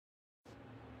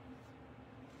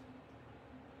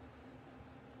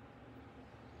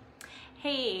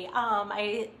Hey,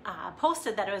 I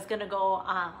posted that I was going to go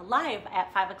live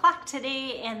at 5 o'clock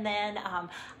today, and then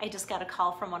I just got a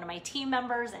call from one of my team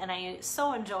members, and I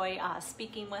so enjoy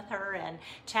speaking with her and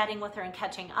chatting with her and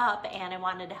catching up, and I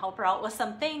wanted to help her out with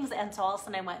some things, and so all of a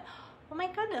sudden I went, oh my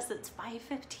goodness, it's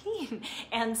 5:15.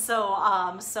 And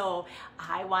so so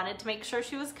I wanted to make sure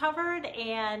she was covered,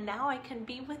 and now I can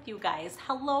be with you guys.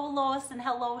 Hello, Lois, and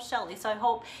hello, Shelly. So I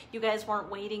hope you guys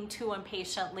weren't waiting too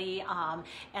impatiently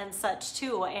and such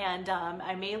too. And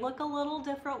I may look a little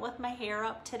different with my hair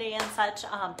up today and such.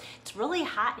 It's really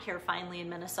hot here finally in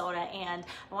Minnesota, and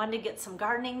I wanted to get some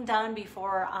gardening done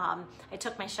before I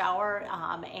took my shower,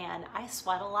 and I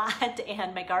sweat a lot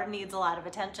and my garden needs a lot of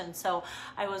attention. So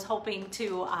I was hoping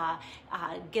to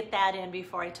get that in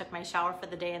before I took my shower for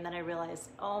the day, and then I realized,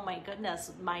 oh my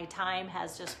goodness, my time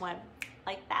has just went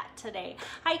like that today.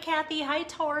 Hi Kathy, hi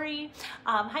Tori,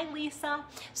 hi Lisa.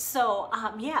 So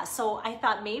yeah, so I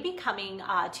thought maybe coming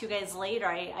to you guys later.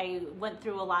 I went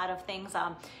through a lot of things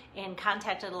and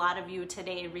contacted a lot of you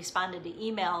today, responded to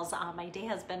emails. My day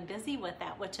has been busy with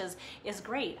that, which is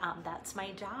great. That's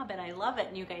my job and I love it,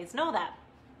 and you guys know that.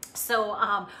 So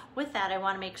with that, I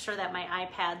want to make sure that my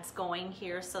iPad's going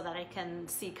here so that I can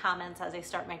see comments as I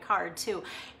start my card too,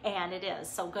 and it is,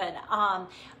 so good.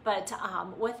 But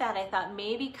with that, I thought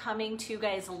maybe coming to you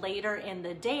guys later in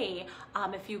the day,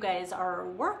 if you guys are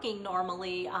working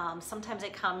normally, sometimes I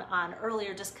come on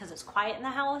earlier just because it's quiet in the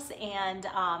house, and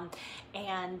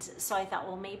so I thought,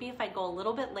 well, maybe if I go a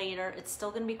little bit later, it's still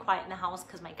going to be quiet in the house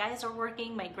because my guys are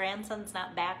working. My grandson's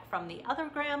not back from the other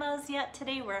grandmas yet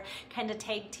today. We're kind of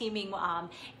tag teaming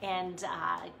and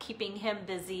keeping him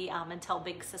busy until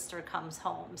big sister comes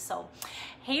home. So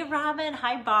hey Robin,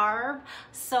 hi Barb.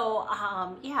 So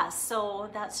yeah, so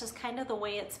that's just kind of the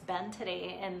way it's been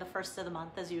today, and the first of the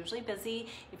month is usually busy.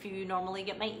 If you normally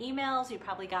get my emails, you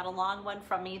probably got a long one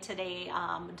from me today,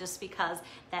 just because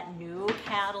that new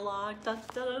catalog, da,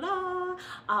 da, da,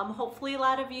 da. Hopefully a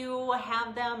lot of you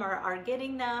have them or are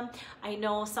getting them. I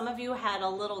know some of you had a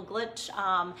little glitch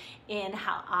in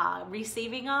how,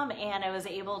 receiving them, and I was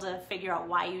able to figure out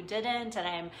why you didn't,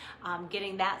 and I'm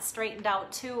getting that straightened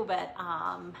out too, but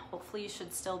hopefully you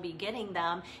should still be getting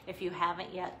them if you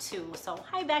haven't yet too. So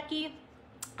hi Becky.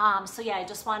 So yeah, I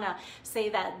just want to say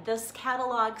that this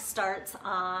catalog starts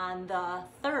on the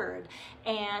 3rd,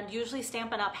 and usually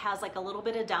Stampin' Up! Has like a little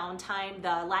bit of downtime.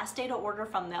 The last day to order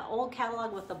from the old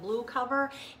catalog with the blue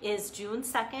cover is June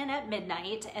 2nd at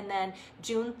midnight, and then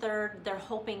June 3rd, they're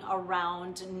hoping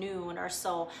around noon or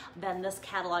so, then this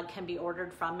catalog can be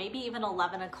ordered from, maybe even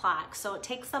 11 o'clock. So it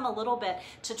takes them a little bit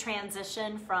to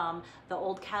transition from the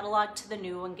old catalog to the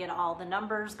new and get all the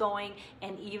numbers going,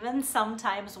 and even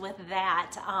sometimes with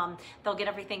that, they'll get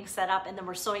everything set up, and then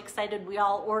we're so excited we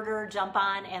all order, jump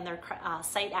on, and their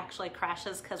site actually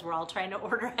crashes because we're all trying to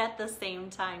order at the same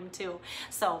time too.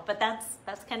 So, but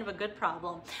that's kind of a good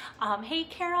problem. Hey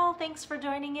Carol, thanks for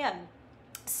joining in.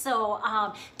 So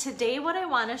today what I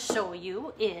want to show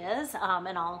you is,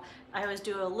 and I always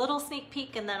do a little sneak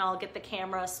peek and then I'll get the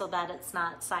camera so that it's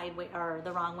not sideways or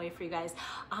the wrong way for you guys.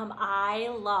 I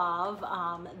love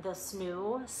this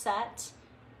new set,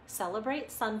 Celebrate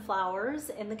Sunflowers,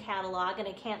 in the catalog, and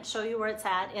I can't show you where it's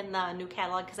at in the new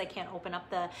catalog because I can't open up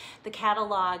the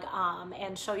catalog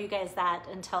and show you guys that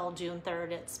until June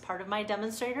 3rd. It's part of my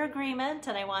demonstrator agreement,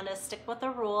 and I want to stick with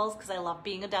the rules because I love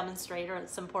being a demonstrator.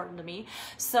 It's important to me.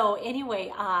 So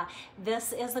anyway,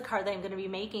 this is the card that I'm going to be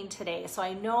making today. So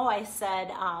I know I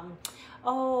said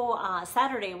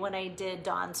Saturday when I did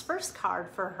Dawn's first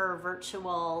card for her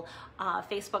virtual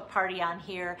Facebook party on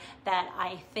here that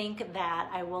I think that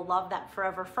I will love that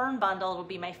Forever Fern bundle. It'll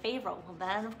be my favorite. Well,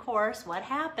 then of course what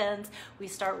happens, we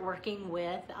start working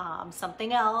with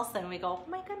something else and we go, oh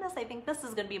my goodness, I think this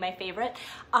is going to be my favorite.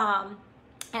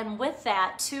 And with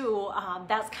that too,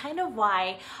 that's kind of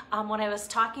why when I was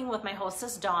talking with my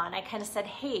hostess Dawn, I kind of said,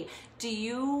 hey, do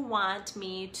you want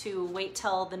me to wait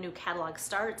till the new catalog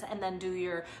starts and then do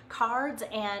your cards?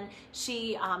 And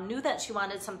she knew that she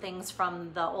wanted some things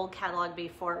from the old catalog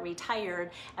before it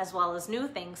retired, as well as new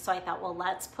things. So I thought, well,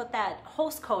 let's put that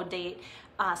host code date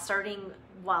starting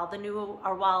while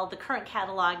the current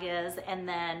catalog is, and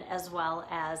then as well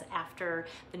as after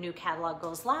the new catalog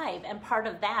goes live. And part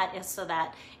of that is so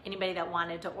that anybody that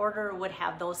wanted to order would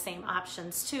have those same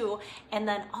options too. And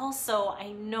then also,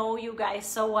 I know you guys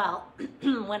so well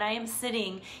when I am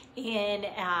sitting in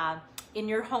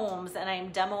your homes and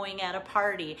I'm demoing at a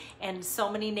party and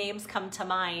so many names come to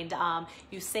mind.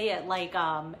 You say it like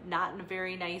not in a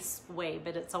very nice way,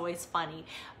 but it's always funny.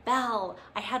 Belle,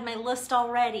 I had my list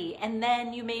already, and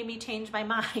then you made me change my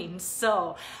mind.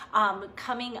 So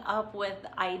coming up with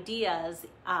ideas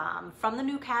from the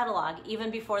new catalog, even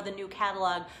before the new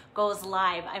catalog goes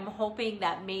live, I'm hoping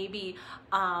that maybe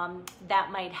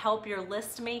that might help your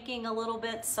list making a little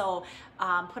bit. So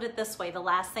put it this way, the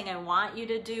last thing I want you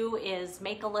to do is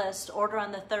make a list, order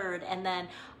on the 3rd, and then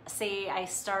say I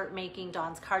start making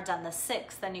Dawn's cards on the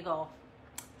 6th, then you go,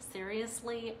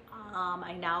 seriously,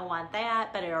 I now want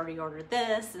that, but I already ordered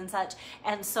this and such.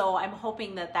 And so I'm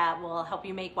hoping that that will help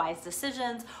you make wise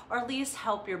decisions, or at least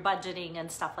help your budgeting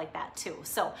and stuff like that too.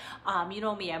 So you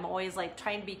know me, I'm always like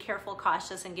trying to be careful,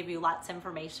 cautious, and give you lots of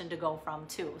information to go from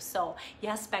too. So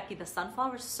yes, Becky, the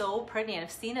sunflower is so pretty, and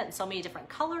I've seen it in so many different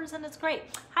colors, and it's great.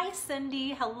 Hi Cindy,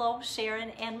 hello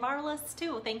Sharon, and Marlis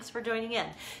too. Thanks for joining in.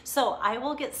 So I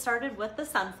will get started with the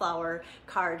sunflower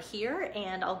card here,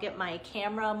 and I'll get my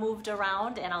camera moved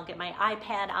around, and I'll get my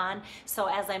iPad on. So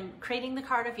as I'm creating the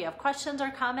card, if you have questions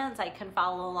or comments, I can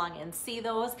follow along and see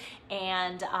those,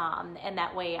 and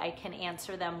that way I can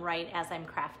answer them right as I'm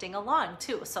crafting along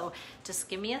too. So just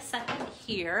give me a second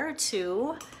here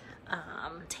to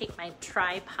take my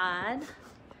tripod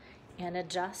and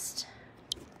adjust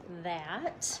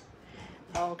that.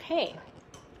 Okay.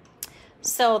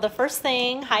 So the first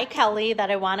thing, hi Kelly, that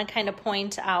I want to kind of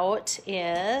point out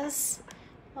is,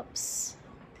 oops,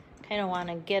 kind of want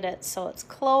to get it so it's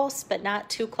close, but not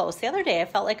too close. The other day I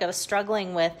felt like I was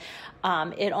struggling with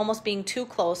it almost being too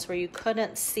close, where you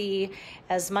couldn't see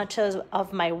as much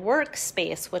of my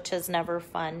workspace, which is never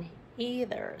fun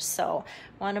either. So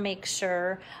I want to make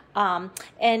sure,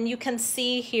 and you can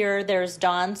see here there's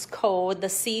Dawn's code, the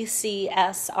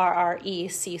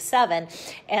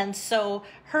CCSRREC7, and so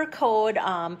her code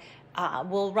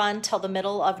will run till the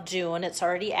middle of June. It's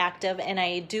already active, and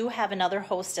I do have another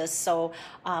hostess so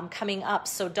coming up.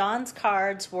 So Dawn's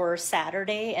cards were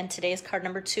Saturday, and today's card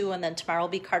number 2, and then tomorrow will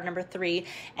be card number 3,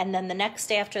 and then the next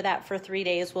day after that for 3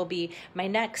 days will be my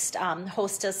next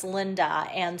hostess, Linda,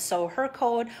 and so her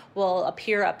code will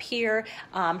appear up here,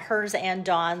 hers and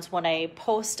Dawn's. When I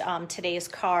post today's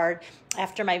card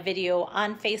after my video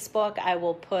on Facebook, I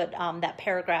will put that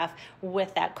paragraph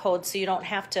with that code, so you don't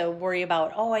have to worry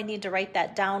about, oh, I need to write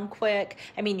that down quick.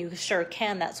 I mean, you sure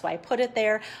can, that's why I put it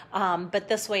there, but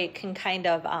this way it can kind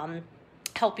of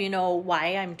help you know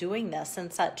why I'm doing this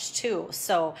and such too.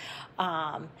 So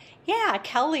yeah,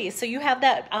 Kelly, so you have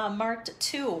that marked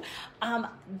too.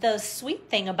 The sweet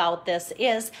thing about this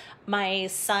is my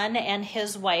son and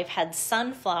his wife had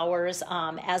sunflowers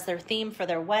as their theme for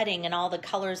their wedding, and all the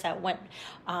colors that went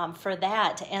for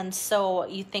that. And so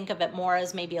you think of it more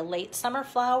as maybe a late summer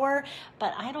flower,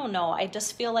 but I don't know. I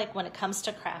just feel like when it comes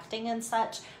to crafting and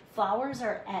such, flowers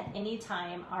are at any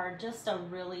time are just a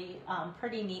really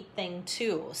pretty neat thing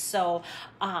too. So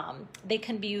they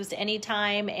can be used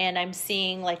anytime, and I'm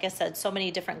seeing, like I said, so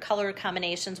many different color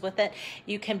combinations with it.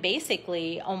 You can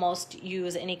basically almost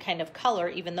use any kind of color,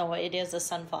 even though it is a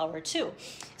sunflower too.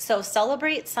 So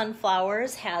Celebrate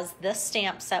Sunflowers has this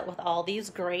stamp set with all these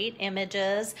great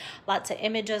images, lots of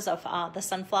images of the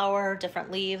sunflower,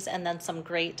 different leaves, and then some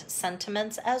great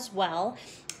sentiments as well.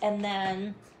 And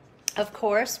then of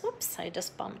course, whoops, I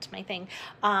just bumped my thing.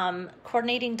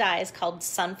 Coordinating dies called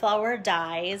Sunflower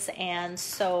Dies, and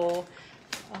so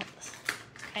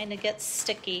kind of gets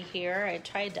sticky here. I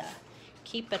tried to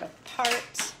keep it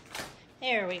apart.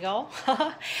 There we go.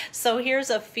 So here's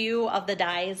a few of the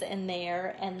dies in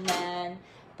there, and then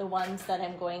the ones that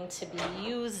I'm going to be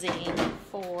using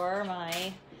for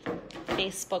my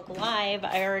Facebook Live,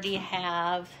 I already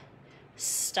have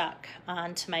stuck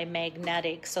onto my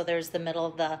magnetic. So there's the middle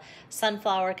of the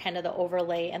sunflower, kind of the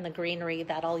overlay, and the greenery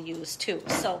that I'll use too.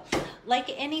 So like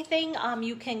anything,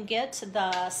 you can get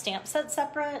the stamp set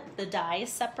separate, the dies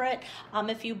separate.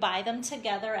 If you buy them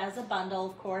together as a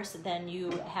bundle, of course, then you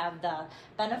have the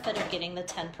benefit of getting the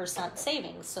 10%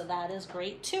 savings. So that is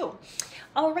great too.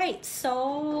 All right,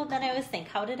 so then I always think,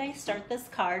 how did I start this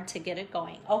card to get it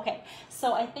going? Okay,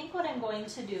 so I think what I'm going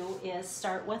to do is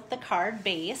start with the card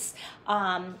base.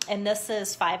 And this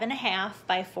is 5.5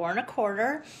 by 4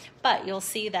 1/4, but you'll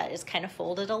see that it's kind of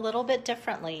folded a little bit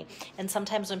differently. And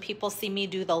sometimes when people see me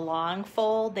do the long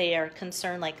fold, they are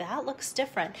concerned like, that looks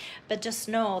different. But just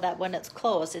know that when it's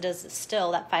closed, it is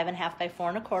still that 5.5 by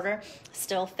 4 1/4,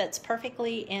 still fits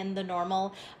perfectly in the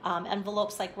normal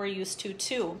envelopes like we're used to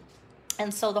too.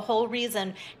 And so the whole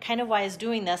reason kind of why I was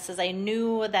doing this is I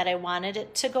knew that I wanted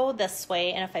it to go this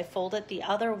way, and if I fold it the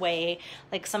other way,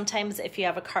 like sometimes if you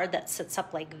have a card that sits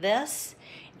up like this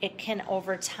it can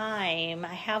over time,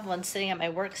 I have one sitting at my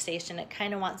workstation, it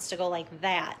kind of wants to go like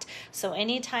that. So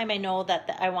anytime I know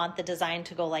that I want the design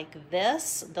to go like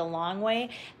this, the long way,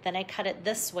 then I cut it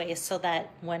this way so that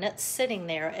when it's sitting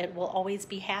there, it will always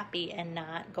be happy and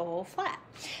not go flat.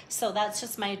 So that's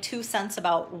just my 2 cents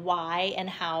about why and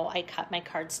how I cut my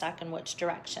cardstock and which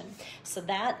direction. So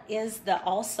that is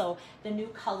also the new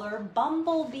color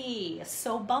Bumblebee.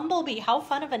 So Bumblebee, how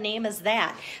fun of a name is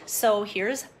that? So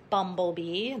here's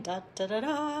Bumblebee, da, da, da,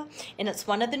 da. And it's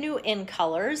one of the new in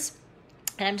colors.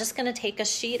 And I'm just gonna take a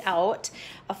sheet out,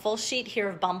 a full sheet here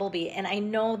of Bumblebee. And I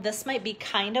know this might be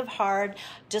kind of hard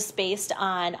just based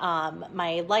on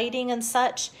my lighting and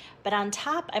such, but on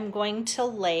top I'm going to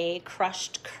lay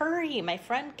crushed curry. My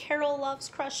friend Carol loves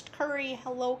crushed curry.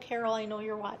 Hello, Carol, I know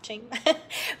you're watching.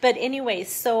 But anyway,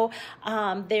 so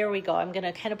there we go. I'm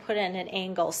gonna kind of put it in an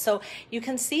angle. So you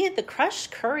can see the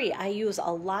crushed curry I use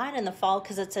a lot in the fall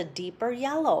because it's a deeper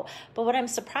yellow. But what I'm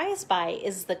surprised by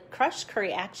is the crushed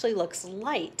curry actually looks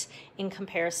light in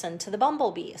comparison to the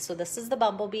Bumblebee. So this is the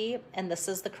Bumblebee and this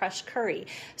is the crushed curry.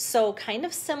 So kind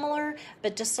of similar,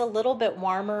 but just a little bit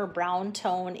warmer brown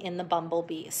tone in the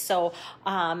Bumblebee. So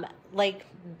like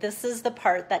this is the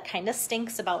part that kind of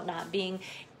stinks about not being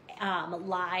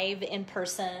live in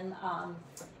person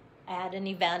at an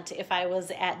event. If I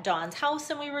was at Dawn's house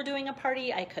and we were doing a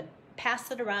party, I could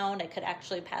pass it around. I could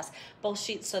actually pass both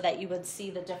sheets so that you would see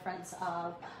the difference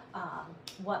of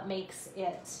what makes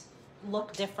it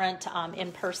look different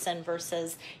in person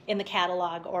versus in the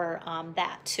catalog or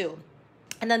that too.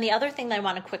 And then the other thing that I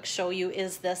want to quick show you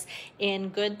is this in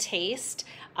Good Taste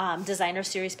Designer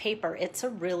Series paper. It's a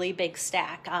really big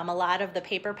stack. A lot of the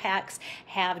paper packs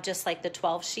have just like the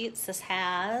 12 sheets. This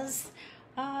has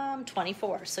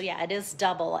 24. So yeah, it is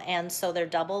double. And so they're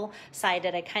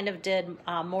double-sided. I kind of did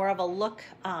more of a look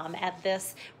at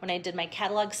this when I did my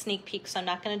catalog sneak peek, so I'm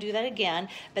not going to do that again.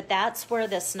 But that's where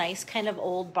this nice kind of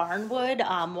old barnwood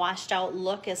washed out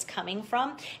look is coming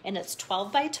from. And it's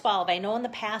 12 by 12. I know in the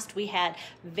past we had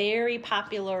a very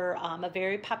popular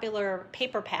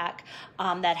paper pack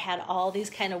that had all these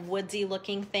kind of woodsy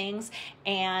looking things.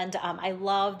 And I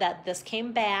love that this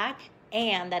came back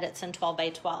and that it's in 12 by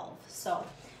 12. So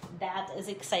that is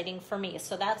exciting for me.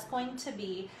 So that's going to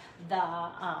be the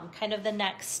kind of the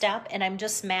next step. And I'm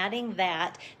just matting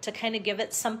that to kind of give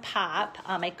it some pop.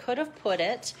 I could have put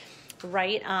it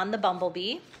right on the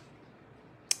Bumblebee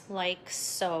like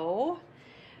so,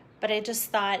 but I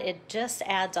just thought it just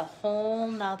adds a whole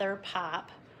nother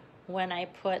pop when I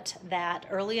put that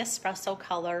early espresso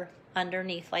color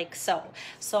underneath like so.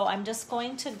 So I'm just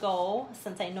going to go,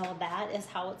 since I know that is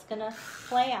how it's gonna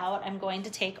play out, I'm going to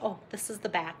take, oh, this is the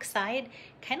back side.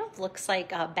 Kind of looks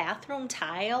like a bathroom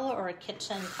tile or a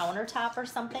kitchen countertop or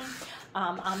something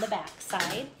on the back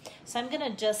side. So I'm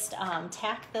gonna just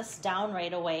tack this down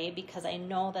right away because I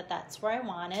know that that's where I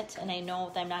want it, and I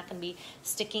know that I'm not gonna be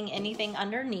sticking anything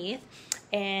underneath.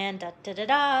 And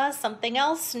something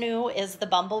else new is the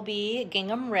Bumblebee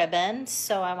gingham ribbon.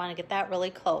 So I want to get that really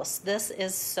close. This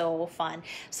is so fun.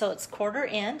 So it's 1/4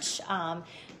 inch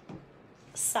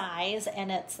size,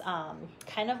 and it's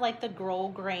kind of like the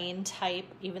grosgrain type,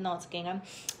 even though it's gingham,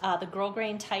 the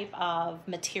grosgrain type of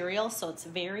material. So it's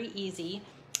very easy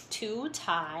to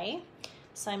tie.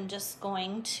 So I'm just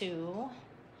going to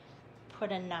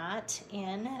put a knot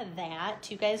in that.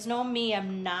 You guys know me,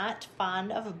 I'm not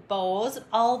fond of bows,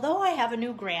 although I have a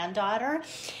new granddaughter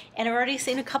and I've already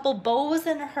seen a couple bows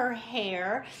in her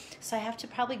hair, so I have to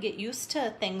probably get used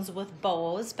to things with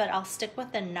bows, but I'll stick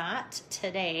with the knot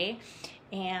today.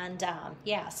 And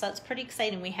yeah, so it's pretty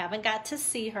exciting. We haven't got to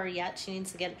see her yet. She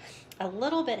needs to get a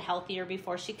little bit healthier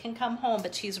before she can come home,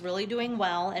 but she's really doing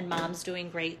well and Mom's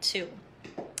doing great too.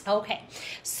 Okay,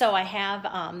 so I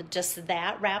have just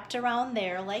that wrapped around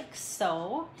there like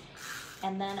so,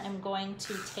 and then I'm going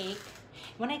to take,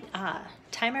 when I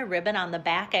tie my ribbon on the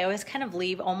back, I always kind of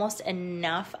leave almost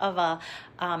enough of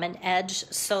an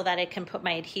edge so that I can put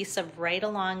my adhesive right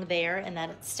along there and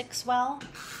that it sticks well,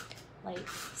 like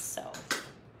so.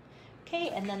 Okay,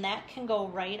 and then that can go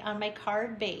right on my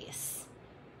card base.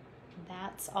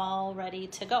 That's all ready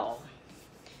to go.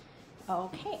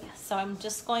 Okay, so I'm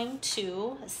just going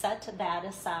to set that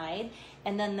aside,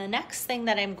 and then the next thing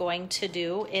that I'm going to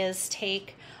do is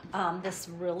take this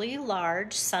really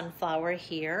large sunflower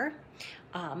here,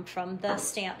 from the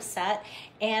stamp set.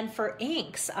 And for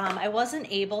inks, I wasn't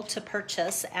able to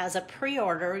purchase as a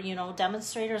pre-order. You know,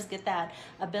 demonstrators get that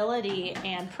ability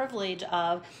and privilege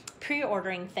of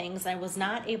pre-ordering things. I was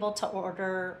not able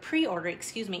to pre-order,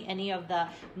 excuse me, any of the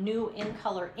new in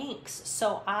color inks.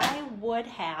 So I would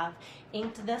have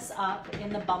inked this up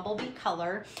in the Bumblebee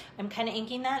color. I'm kind of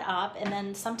inking that up, and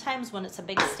then sometimes when it's a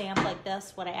big stamp like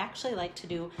this, what I actually like to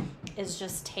do is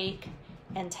just take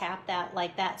and tap that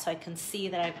like that so I can see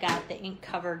that I've got the ink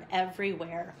covered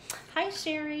everywhere. Hi,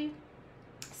 Sherry.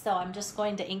 So I'm just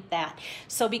going to ink that.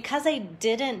 So because I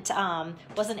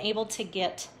wasn't able to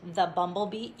get the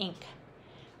Bumblebee ink,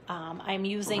 I'm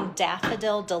using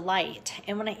Daffodil Delight.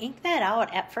 And when I ink that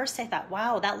out, at first I thought,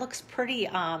 wow, that looks pretty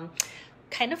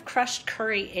kind of crushed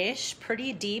curry-ish,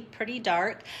 pretty deep, pretty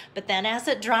dark. But then as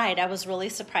it dried, I was really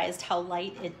surprised how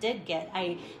light it did get.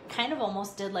 I kind of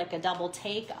almost did like a double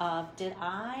take of, did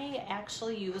I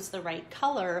actually use the right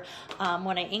color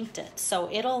when I inked it? So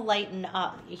it'll lighten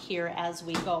up here as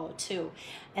we go too.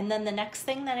 And then the next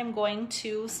thing that I'm going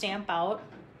to stamp out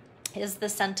is the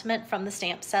sentiment from the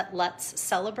stamp set, Let's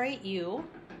Celebrate You.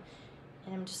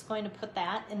 And I'm just going to put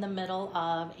that in the middle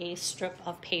of a strip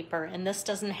of paper. And this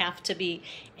doesn't have to be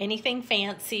anything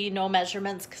fancy, no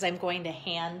measurements, because I'm going to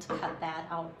hand cut that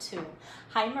out too.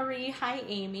 Hi, Marie. Hi,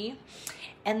 Amy.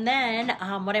 And then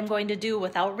what I'm going to do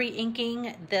without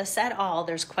re-inking this at all,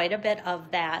 there's quite a bit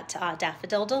of that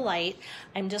Daffodil Delight.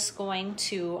 I'm just going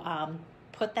to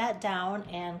put that down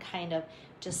and kind of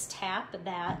just tap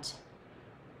that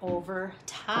over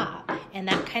top, and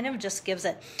that kind of just gives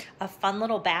it a fun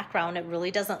little background. It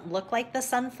really doesn't look like the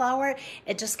sunflower.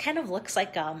 It just kind of looks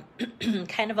like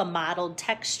kind of a mottled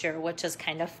texture, which is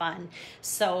kind of fun.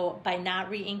 So by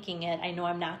not re-inking it, I know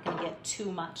I'm not going to get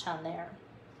too much on there.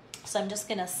 So I'm just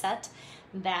going to set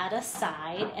that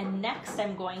aside, and next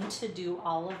I'm going to do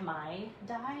all of my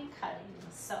die cutting.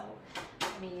 So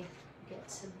let me get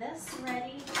this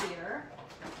ready here.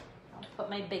 I'll put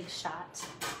my Big Shot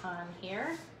on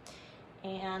here.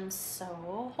 And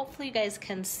so hopefully you guys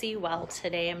can see well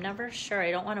today. I'm never sure. I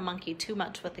don't want to monkey too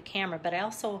much with the camera, but I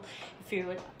also,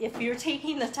 if you're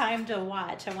taking the time to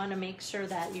watch, I want to make sure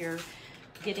that you're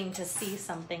getting to see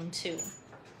something too.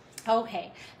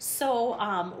 Okay, so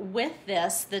with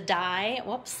this, the die,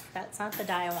 whoops, that's not the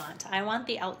die I want. I want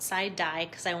the outside die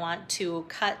because I want to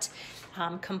cut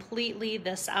completely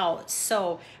this out.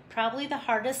 So probably the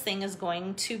hardest thing is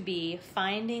going to be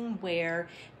finding where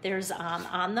there's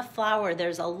on the flower,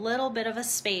 there's a little bit of a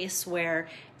space where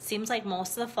it seems like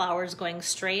most of the flower is going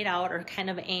straight out or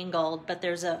kind of angled, but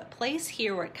there's a place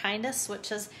here where it kind of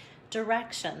switches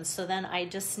directions. So then I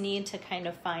just need to kind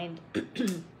of find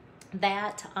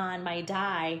that on my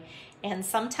die, and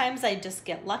sometimes I just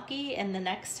get lucky, and the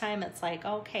next time it's like,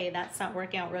 okay, that's not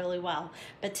working out really well.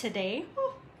 But today,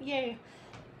 oh, yay,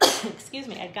 excuse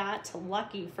me, I got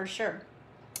lucky for sure.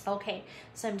 Okay,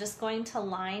 so I'm just going to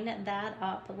line that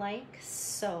up like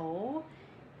so,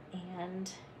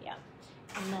 and yeah,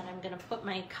 and then I'm gonna put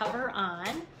my cover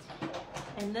on,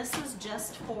 and this is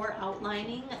just for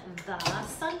outlining the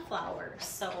sunflower.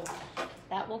 So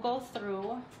that will go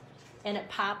through, and it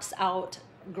pops out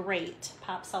great,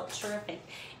 pops out terrific.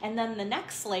 And then the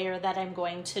next layer that I'm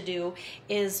going to do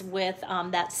is with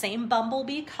that same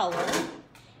Bumblebee color,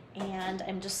 and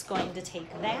I'm just going to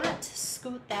take that,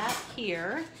 scoot that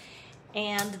here,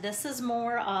 and this is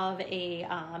more of a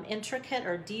intricate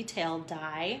or detailed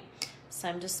die. So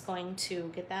I'm just going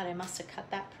to get that. I must have cut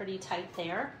that pretty tight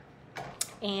there.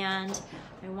 And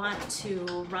I want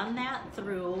to run that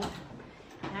through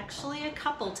actually a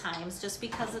couple times just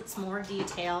because it's more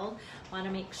detailed. I want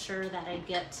to make sure that I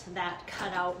get that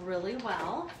cut out really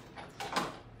well.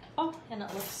 Oh, and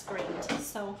it looks great.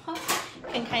 So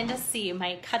you can kind of see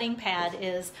my cutting pad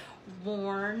is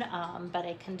worn, but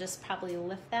I can just probably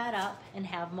lift that up and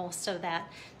have most of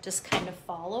that just kind of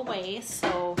fall away.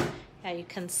 So yeah, you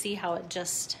can see how it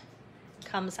just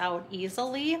comes out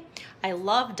easily. I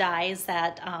love dies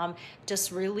that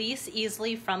just release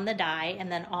easily from the die,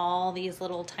 and then all these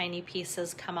little tiny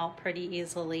pieces come out pretty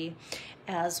easily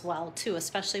as well too,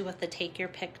 especially with the Take Your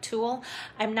Pick tool.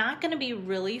 I'm not going to be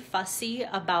really fussy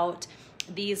about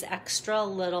these extra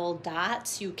little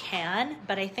dots. You can,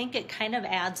 but I think it kind of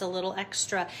adds a little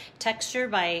extra texture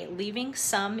by leaving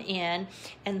some in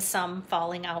and some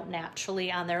falling out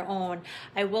naturally on their own.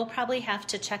 I will probably have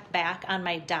to check back on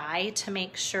my die to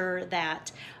make sure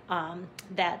that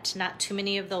that not too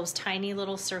many of those tiny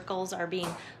little circles are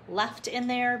being left in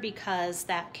there, because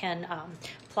that can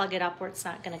plug it up where it's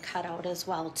not going to cut out as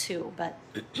well too. But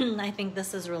I think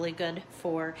this is really good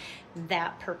for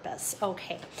that purpose.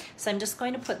 Okay, so I'm just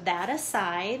going to put that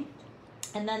aside,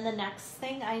 And then the next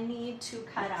thing I need to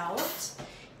cut out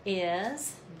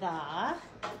is the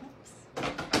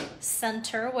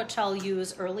center, which I'll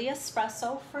use early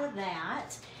espresso for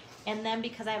that. And then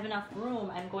because I have enough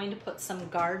room, I'm going to put some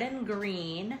garden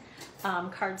green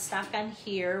cardstock on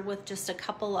here with just a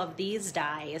couple of these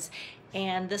dies.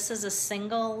 And this is a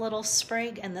single little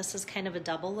sprig, and this is kind of a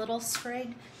double little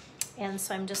sprig. And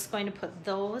so I'm just going to put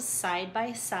those side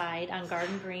by side on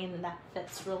garden green, and that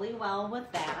fits really well with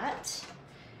that.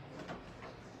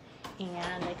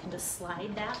 And I can just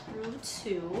slide that through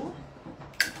too.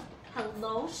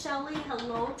 Hello, Shelly.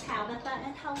 Hello, Tabitha.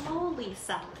 And hello,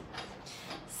 Lisa.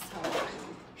 So,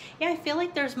 yeah, I feel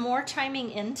like there's more chiming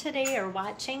in today or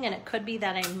watching, and it could be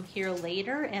that I'm here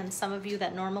later, and some of you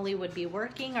that normally would be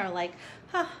working are like,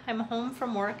 huh, I'm home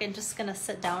from work and just gonna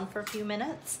sit down for a few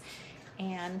minutes.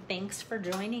 And thanks for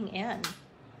joining in.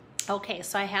 Okay,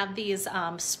 so I have these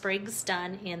sprigs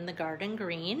done in the garden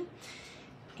green,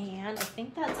 and I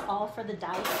think that's all for the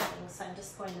die cutting, so I'm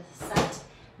just going to set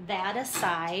that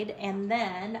aside and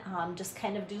then just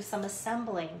kind of do some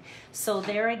assembling. So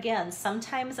there again,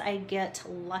 sometimes I get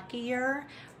luckier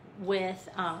with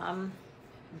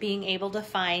being able to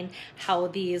find how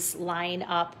these line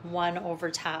up one over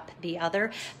top the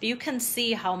other. But you can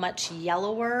see how much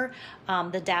yellower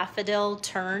the daffodil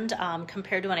turned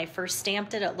compared to when I first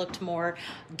stamped it. It looked more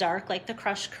dark like the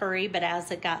crushed curry, but as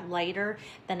it got lighter,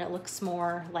 then it looks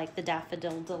more like the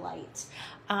Daffodil Delight.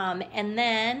 And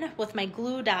then with my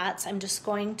glue dots, I'm just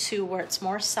going to, where it's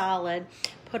more solid,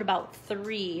 put about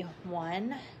 3,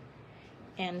 1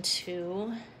 and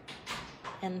 2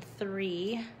 and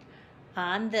 3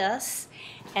 on this,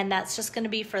 and that's just going to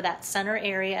be for that center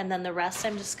area, and then the rest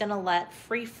I'm just going to let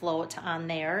free float on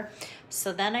there.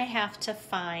 So then I have to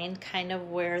find kind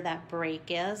of where that break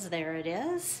is. There it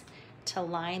is, to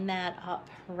line that up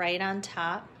right on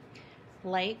top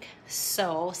like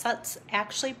so. So that's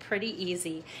actually pretty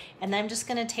easy. And then I'm just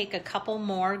going to take a couple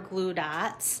more glue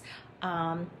dots,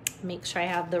 make sure I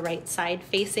have the right side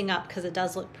facing up because it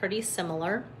does look pretty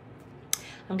similar.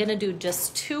 I'm going to do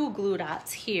just 2 glue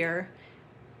dots here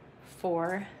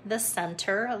for the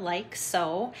center like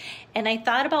so. And I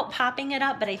thought about popping it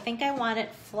up, but I think I want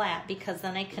it flat because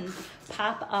then I can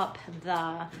pop up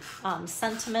the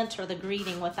sentiment or the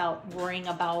greeting without worrying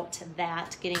about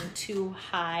that getting too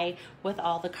high with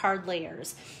all the card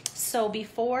layers. So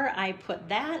before I put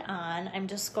that on, I'm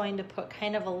just going to put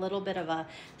kind of a little bit of a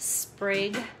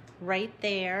sprig right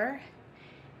there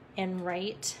and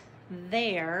right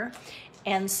there.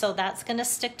 And so that's going to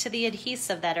stick to the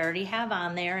adhesive that I already have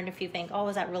on there. And if you think, oh,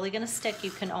 is that really going to stick?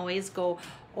 You can always go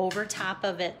over top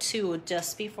of it too,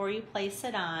 just before you place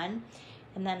it on.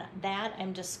 And then that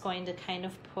I'm just going to kind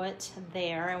of put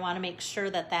there. I want to make sure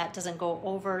that that doesn't go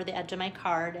over the edge of my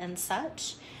card and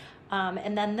such.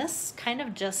 And then this kind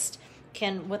of just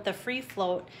can, with the free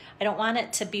float, I don't want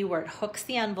it to be where it hooks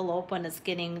the envelope when it's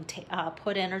getting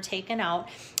put in or taken out,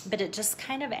 but it just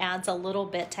kind of adds a little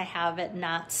bit to have it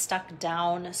not stuck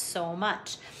down so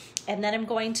much. And then I'm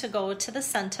going to go to the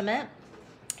sentiment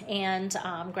and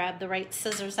grab the right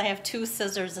scissors. I have 2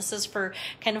 scissors. This is for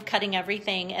kind of cutting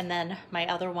everything, and then my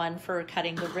other one for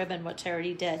cutting the ribbon, which I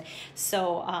already did.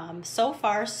 So, so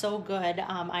far so good.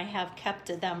 I have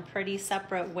kept them pretty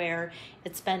separate where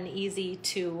it's been easy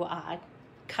to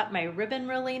cut my ribbon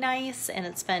really nice, and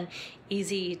it's been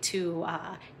easy to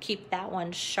keep that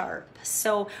one sharp.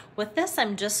 So with this,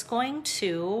 I'm just going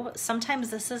to,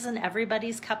 sometimes this isn't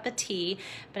everybody's cup of tea,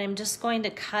 but I'm just going to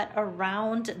cut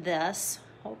around this.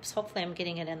 Oops, hopefully I'm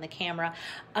getting it in the camera.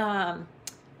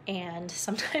 And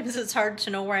sometimes it's hard to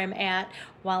know where I'm at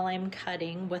while I'm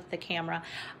cutting with the camera.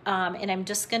 And I'm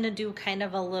just gonna do kind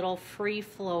of a little free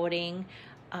floating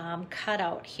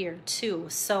cutout here too.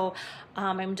 So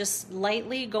I'm just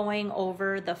lightly going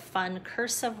over the fun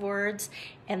cursive words,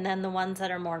 and then the ones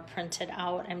that are more printed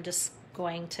out, I'm just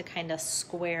going to kind of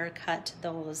square cut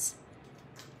those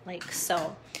like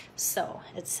so. So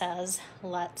it says,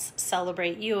 let's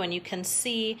celebrate you. And you can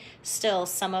see still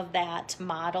some of that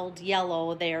mottled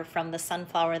yellow there from the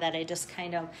sunflower that I just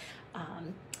kind of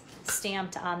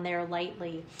stamped on there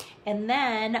lightly. And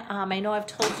then I know I've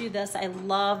told you this, I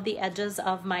love the edges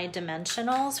of my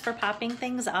dimensionals for popping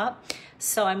things up.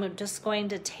 So I'm just going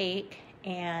to take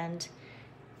and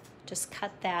just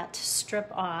cut that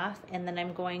strip off, and then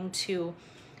I'm going to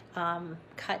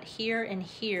cut here and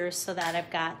here so that I've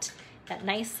got that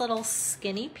nice little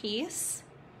skinny piece.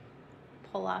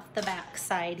 Pull off the back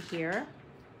side here.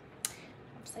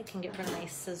 Oops, I can get rid of my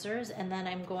scissors, and then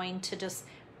I'm going to just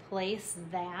place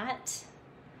that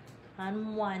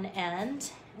on one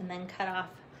end and then cut off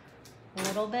a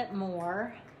little bit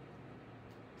more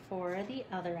for the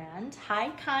other end.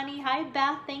 Hi Connie, hi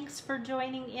Beth, thanks for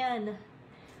joining in.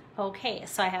 Okay,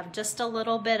 so I have just a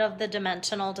little bit of the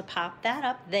dimensional to pop that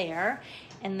up there.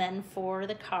 And then for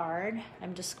the card,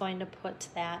 I'm just going to put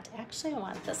that, actually I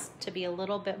want this to be a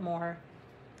little bit more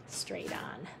straight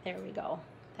on. There we go.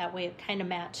 That way it kind of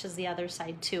matches the other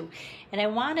side too. And I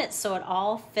want it so it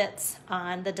all fits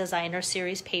on the designer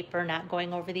series paper, not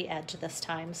going over the edge this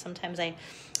time. Sometimes I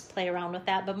play around with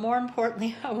that, but more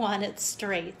importantly, I want it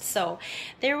straight. So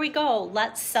there we go.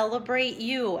 Let's celebrate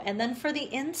you. And then for the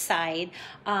inside,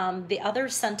 the other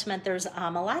sentiment, there's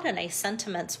a lot of nice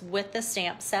sentiments with the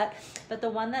stamp set, but the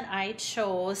one that I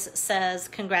chose says,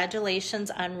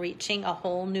 congratulations on reaching a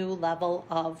whole new level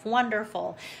of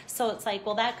wonderful. So it's like,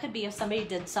 well, that could be if somebody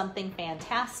did something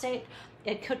fantastic.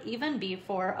 It could even be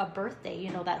for a birthday,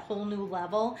 you know, that whole new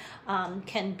level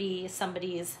can be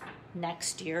somebody's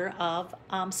next year of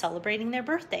celebrating their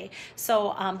birthday.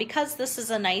 So because this is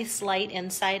a nice light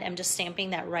inside, I'm just stamping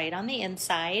that right on the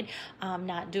inside,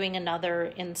 not doing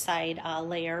another inside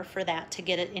layer for that to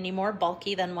get it any more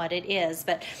bulky than what it is.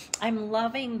 But I'm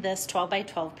loving this 12 by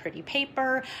 12 pretty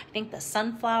paper. I think the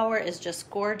sunflower is just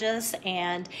gorgeous,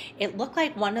 and it looked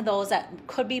like one of those that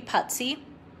could be putsy.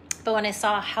 But when I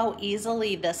saw how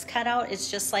easily this cut out, it's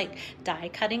just like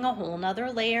die cutting a whole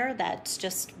nother layer. That's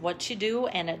just what you do,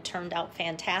 and it turned out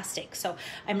fantastic. So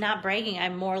I'm not bragging.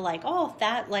 I'm more like, oh,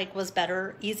 that like was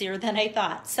better, easier than I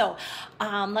thought. So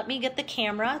let me get the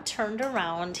camera turned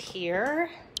around here.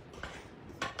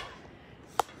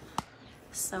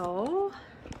 So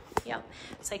yep,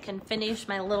 so I can finish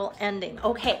my little ending.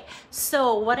 Okay,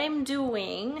 so what I'm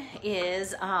doing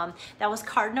is, that was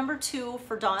card number 2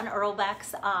 for Dawn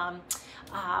Earlbeck's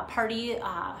party,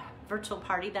 virtual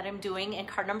party that I'm doing, and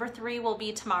card number 3 will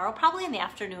be tomorrow, probably in the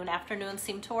afternoon. Afternoons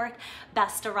seem to work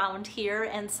best around here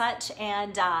and such.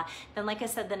 And then, like I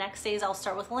said, the next days I'll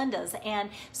start with Linda's. And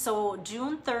so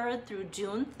June 3rd through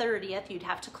June 30th, you'd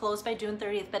have to close by June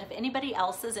 30th. But if anybody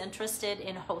else is interested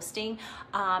in hosting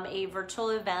a virtual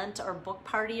event or book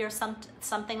party or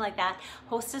something like that,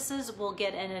 hostesses will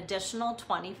get an additional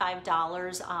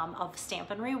 $25 of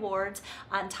Stampin' Rewards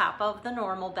on top of the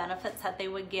normal benefits that they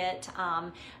would get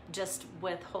just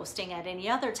with hosting at any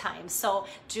other time. So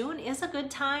June is a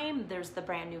good time. There's the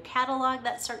brand new catalog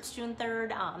that starts June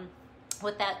 3rd.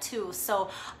 With that too.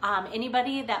 So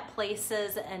anybody that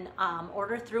places an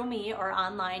order through me or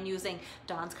online using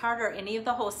Dawn's card or any of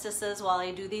the hostesses while I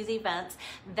do these events,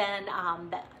 then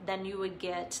then you would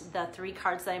get the 3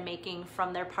 cards that I'm making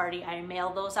from their party. I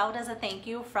mail those out as a thank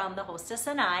you from the hostess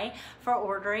and I for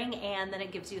ordering, and then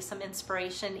it gives you some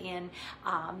inspiration in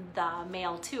the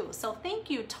mail too. So thank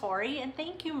you, Tori, and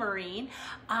thank you, Maureen.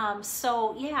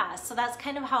 So yeah, so that's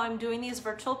kind of how I'm doing these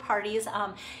virtual parties.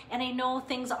 And I know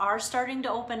things are starting to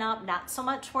open up, not so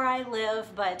much where I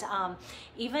live, but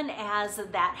even as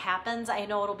that happens, I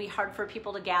know it'll be hard for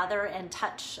people to gather and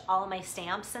touch all my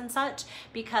stamps and such,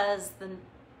 because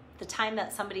the time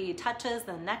that somebody touches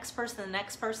the next person,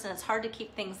 it's hard to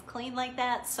keep things clean like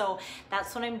that. So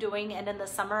that's what I'm doing. And in the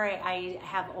summer, I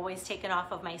have always taken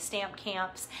off of my stamp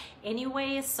camps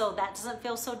anyway, so that doesn't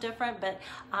feel so different. But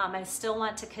I still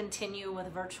want to continue with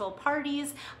virtual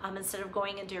parties instead of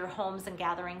going into your homes and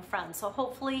gathering friends. So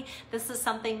hopefully this is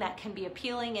something that can be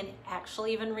appealing and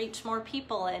actually even reach more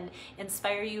people and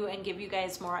inspire you and give you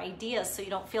guys more ideas, so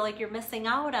you don't feel like you're missing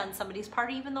out on somebody's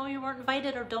party even though you weren't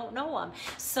invited or don't know them.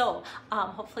 So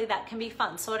hopefully that can be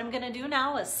fun. So what I'm going to do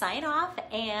now is sign off,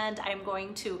 and I'm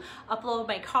going to upload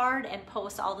my card and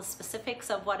post all the specifics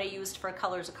of what I used for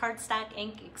colors of cardstock,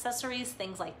 ink, accessories,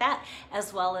 things like that,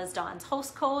 as well as Dawn's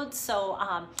host code. So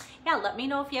yeah, let me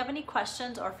know if you have any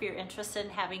questions or if you're interested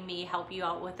in having me help you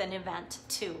out with an event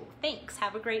too. Thanks.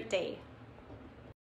 Have a great day.